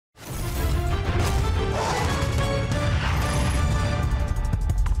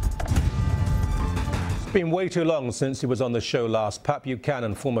Been way too long since he was on the show last. Pat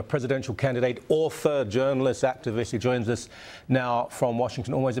Buchanan, former presidential candidate, author, journalist, activist. He joins us now from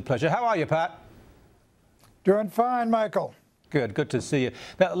Washington. Always a pleasure. How are you, Pat? Doing fine, Michael. Good to see you.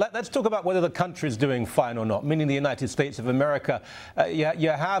 Now, let's talk about whether the country is doing fine or not, meaning the United States of America. You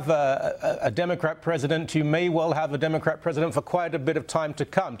have a Democrat president. You may well have a Democrat president for quite a bit of time to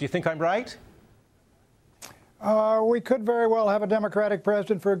come. Do you think I'm right? We could very well have a Democratic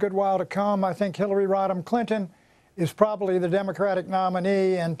president for a good while to come. I think Hillary Rodham Clinton is probably the Democratic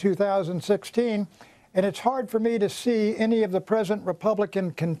nominee in 2016. And it's hard for me to see any of the present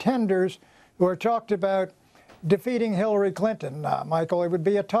Republican contenders who are talked about defeating Hillary Clinton, Michael. It would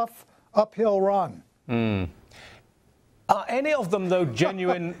be a tough uphill run. Are any of them, though,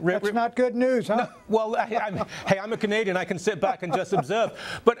 genuine... That's not good news, huh? No, well, hey, I'm a Canadian. I can sit back and just observe.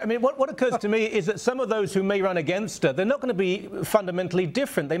 But, I mean, what occurs to me is that some of those who may run against her, they're not going to be fundamentally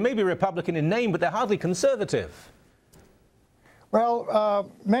different. They may be Republican in name, but they're hardly conservative.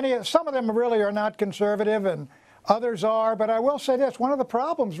 Well, some of them really are not conservative, and others are. But I will say this. One of the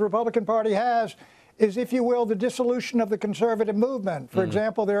problems the Republican Party has is, if you will, the dissolution of the conservative movement. For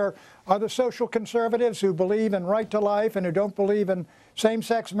example, there are the social conservatives who believe in right to life and who don't believe in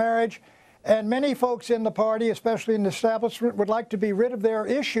same-sex marriage. And many folks in the party, especially in the establishment, would like to be rid of their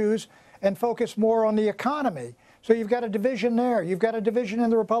issues and focus more on the economy. So you've got a division there. You've got a division in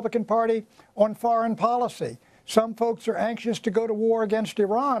the Republican Party on foreign policy. Some folks are anxious to go to war against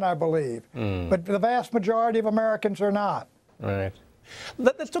Iran, I believe. But the vast majority of Americans are not. Right.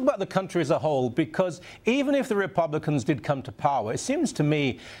 Let's talk about the country as a whole, because even if the Republicans did come to power, it seems to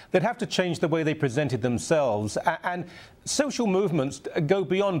me they'd have to change the way they presented themselves. And social movements go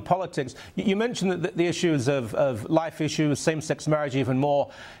beyond politics. You mentioned that the issues of life issues, same-sex marriage even more.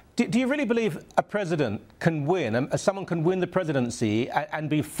 Do you really believe a president can win, someone can win the presidency and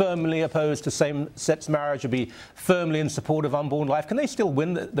be firmly opposed to same-sex marriage or be firmly in support of unborn life? Can they still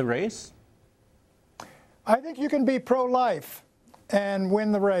win the race? I think you can be pro-life and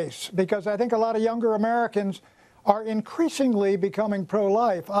win the race, because I think a lot of younger Americans are increasingly becoming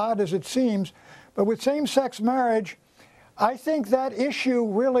pro-life, odd as it seems. But with same-sex marriage, I think that issue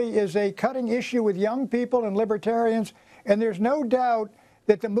really is a cutting issue with young people and libertarians, and there's no doubt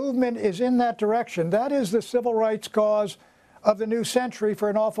that the movement is in that direction. That is the civil rights cause of the new century for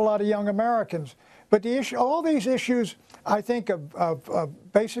an awful lot of young Americans. But the issue, all these issues, I think,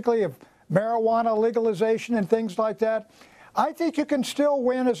 basically of marijuana legalization and things like that, I think you can still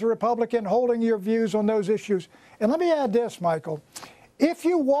win as a Republican holding your views on those issues. And let me add this, Michael. If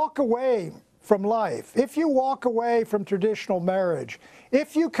you walk away from life, if you walk away from traditional marriage,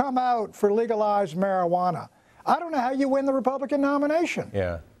 if you come out for legalized marijuana, I don't know how you win the Republican nomination.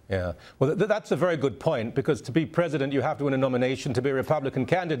 Yeah. Well, that's a very good point, because to be president, you have to win a nomination. To be a Republican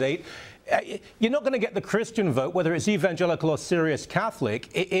candidate, you're not going to get the Christian vote, whether it's evangelical or serious Catholic,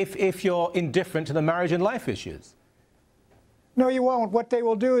 if you're indifferent to the marriage and life issues. No, you won't. What they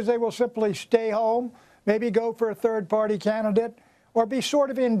will do is they will simply stay home, maybe go for a third-party candidate, or be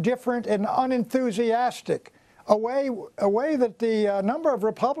sort of indifferent and unenthusiastic, a way that the number of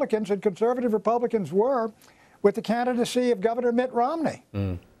Republicans and conservative Republicans were with the candidacy of Governor Mitt Romney.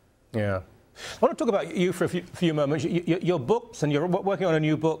 Yeah. I want to talk about you for a few moments. Your books, and you're working on a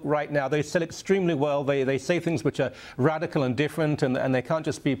new book right now, they sell extremely well. They say things which are radical and different, and they can't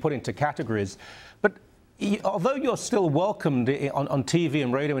just be put into categories. But although you're still welcomed on TV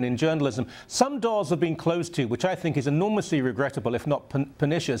and radio and in journalism, some doors have been closed to you, which I think is enormously regrettable, if not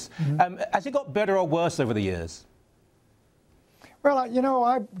pernicious. Has it got better or worse over the years? Well, you know,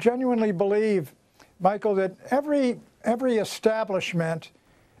 I genuinely believe, Michael, that every establishment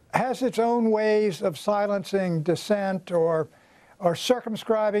has its own ways of silencing dissent or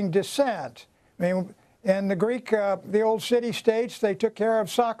circumscribing dissent. I mean, in the Greek, the old city-states, they took care of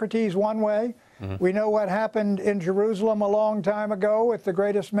Socrates one way. We know what happened in Jerusalem a long time ago with the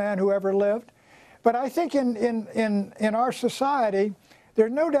greatest man who ever lived. But I think in our society,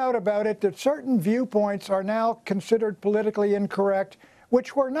 there's no doubt about it that certain viewpoints are now considered politically incorrect,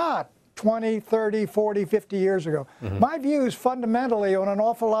 which were not 20, 30, 40, 50 years ago. My views fundamentally on an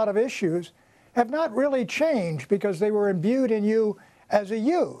awful lot of issues have not really changed, because they were imbued in you as a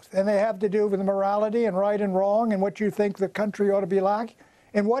youth, and they have to do with morality and right and wrong and what you think the country ought to be like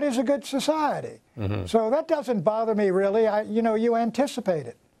and what is a good society. So that doesn't bother me really. You know, you anticipate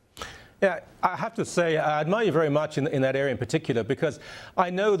it. Yeah, I have to say, I admire you very much in that area in particular, because I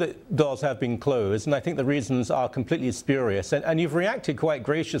know that doors have been closed, and I think the reasons are completely spurious, and you've reacted quite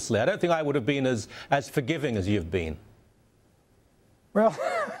graciously. I don't think I would have been as forgiving as you've been. Well,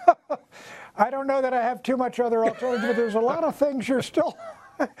 I don't know that I have too much other alternative. There's a lot of things you're still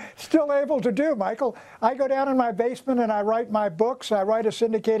still able to do, Michael. I go down in my basement and I write my books. I write a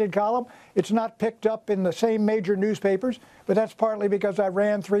syndicated column. It's not picked up in the same major newspapers, but that's partly because I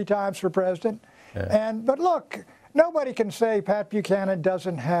ran 3 times for president. Yeah. But look, nobody can say Pat Buchanan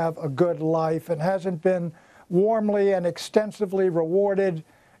doesn't have a good life and hasn't been warmly and extensively rewarded,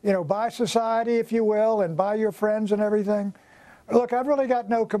 you know, by society, if you will, and by your friends and everything. Look, I've really got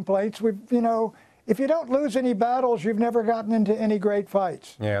no complaints. You know, if you don't lose any battles, you've never gotten into any great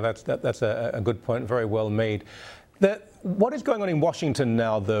fights. Yeah, that's a good point. Very well made. What is going on in Washington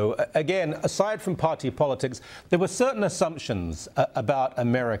now, though? Again, aside from party politics, there were certain assumptions about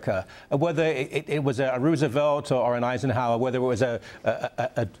America, whether it was a Roosevelt or an Eisenhower, whether it was a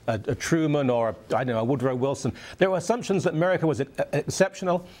Truman or, I don't know, a Woodrow Wilson. There were assumptions that America was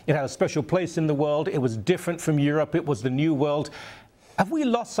exceptional. It had a special place in the world. It was different from Europe. It was the new world. Have we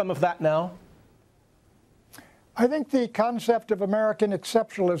lost some of that now? I think the concept of American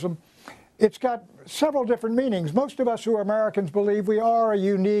exceptionalism, it's got several different meanings. Most of us who are Americans believe we are a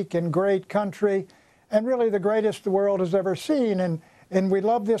unique and great country, and really the greatest the world has ever seen, and we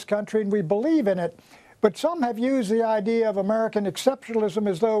love this country and we believe in it. But some have used the idea of American exceptionalism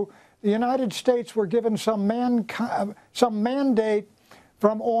as though the United States were given some mandate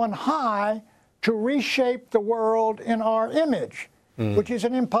from on high to reshape the world in our image. Which is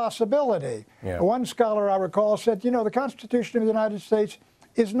an impossibility. Yeah. One scholar I recall said, you know, the Constitution of the United States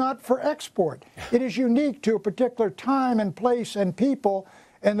is not for export. It is unique to a particular time and place and people,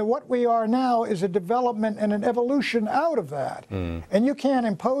 and what we are now is a development and an evolution out of that. And you can't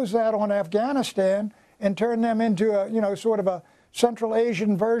impose that on Afghanistan and turn them into a, you know, sort of a Central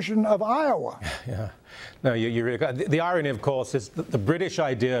Asian version of Iowa. Yeah. No, you really got the irony, of course, is that the British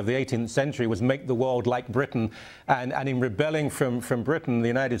idea of the 18th century was make the world like Britain, and in rebelling from Britain, the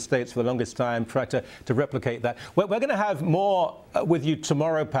United States for the longest time tried to replicate that. We're going to have more with you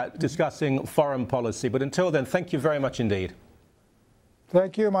tomorrow, Pat, discussing foreign policy, but until then, thank you very much indeed.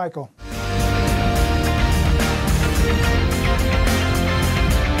 Thank you, Michael.